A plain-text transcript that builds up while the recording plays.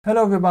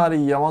Hello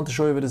everybody, I want to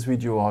show you with this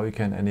video how you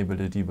can enable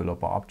the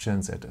developer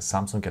options at the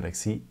Samsung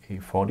Galaxy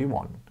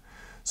A41.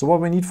 So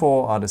what we need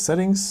for are the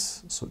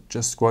settings. So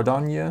just scroll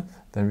down here,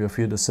 then we have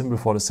here the symbol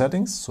for the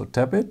settings, so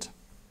tap it.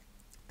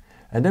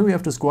 And then we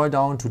have to scroll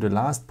down to the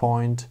last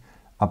point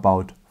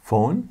about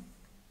phone,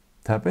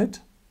 tap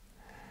it.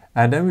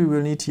 And then we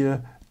will need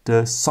here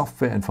the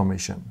software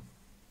information,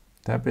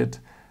 tap it.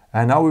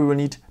 And now we will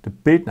need the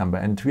build number,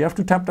 and we have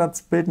to tap that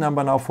build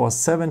number now for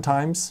 7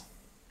 times.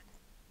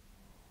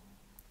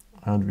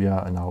 And we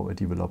are now a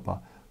developer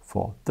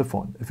for the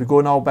phone. If we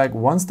go now back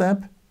one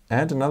step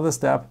and another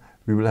step,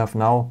 we will have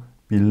now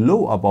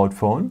below about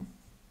phone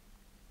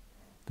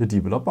the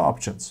developer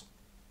options.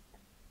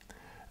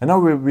 And now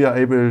we are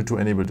able to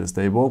enable the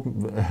stay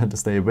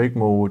awake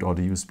mode or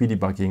the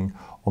USB-Debugging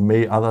or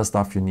may other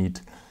stuff you need.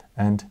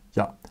 And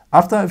yeah,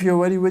 after if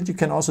you're ready with, you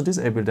can also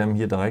disable them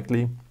here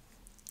directly.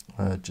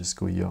 Just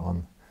go here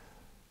on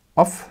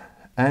off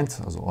and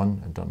also on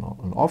and then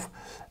on off.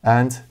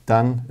 And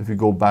then if we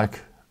go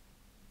back,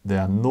 there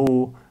are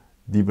no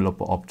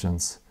developer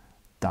options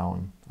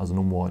down, also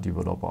no more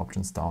developer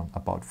options down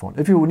about phone.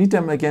 If you need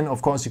them again,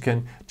 of course, you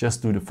can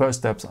just do the first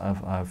steps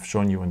I've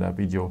shown you in that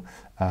video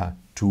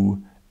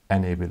to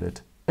enable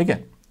it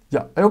again.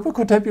 Yeah, I hope I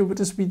could help you with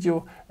this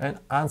video and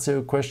answer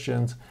your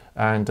questions.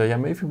 And yeah,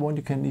 maybe if you want,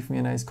 you can leave me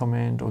a nice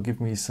comment or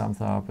give me some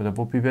thumbs up. That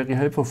would be very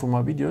helpful for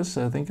my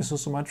videos. Thank you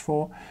so much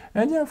for.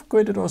 And yeah, I've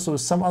created also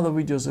some other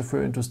videos if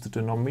you're interested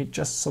in me.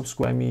 Just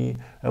subscribe me.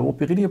 It would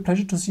be really a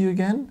pleasure to see you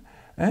again.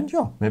 And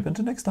yeah, maybe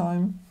until next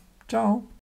time. Ciao.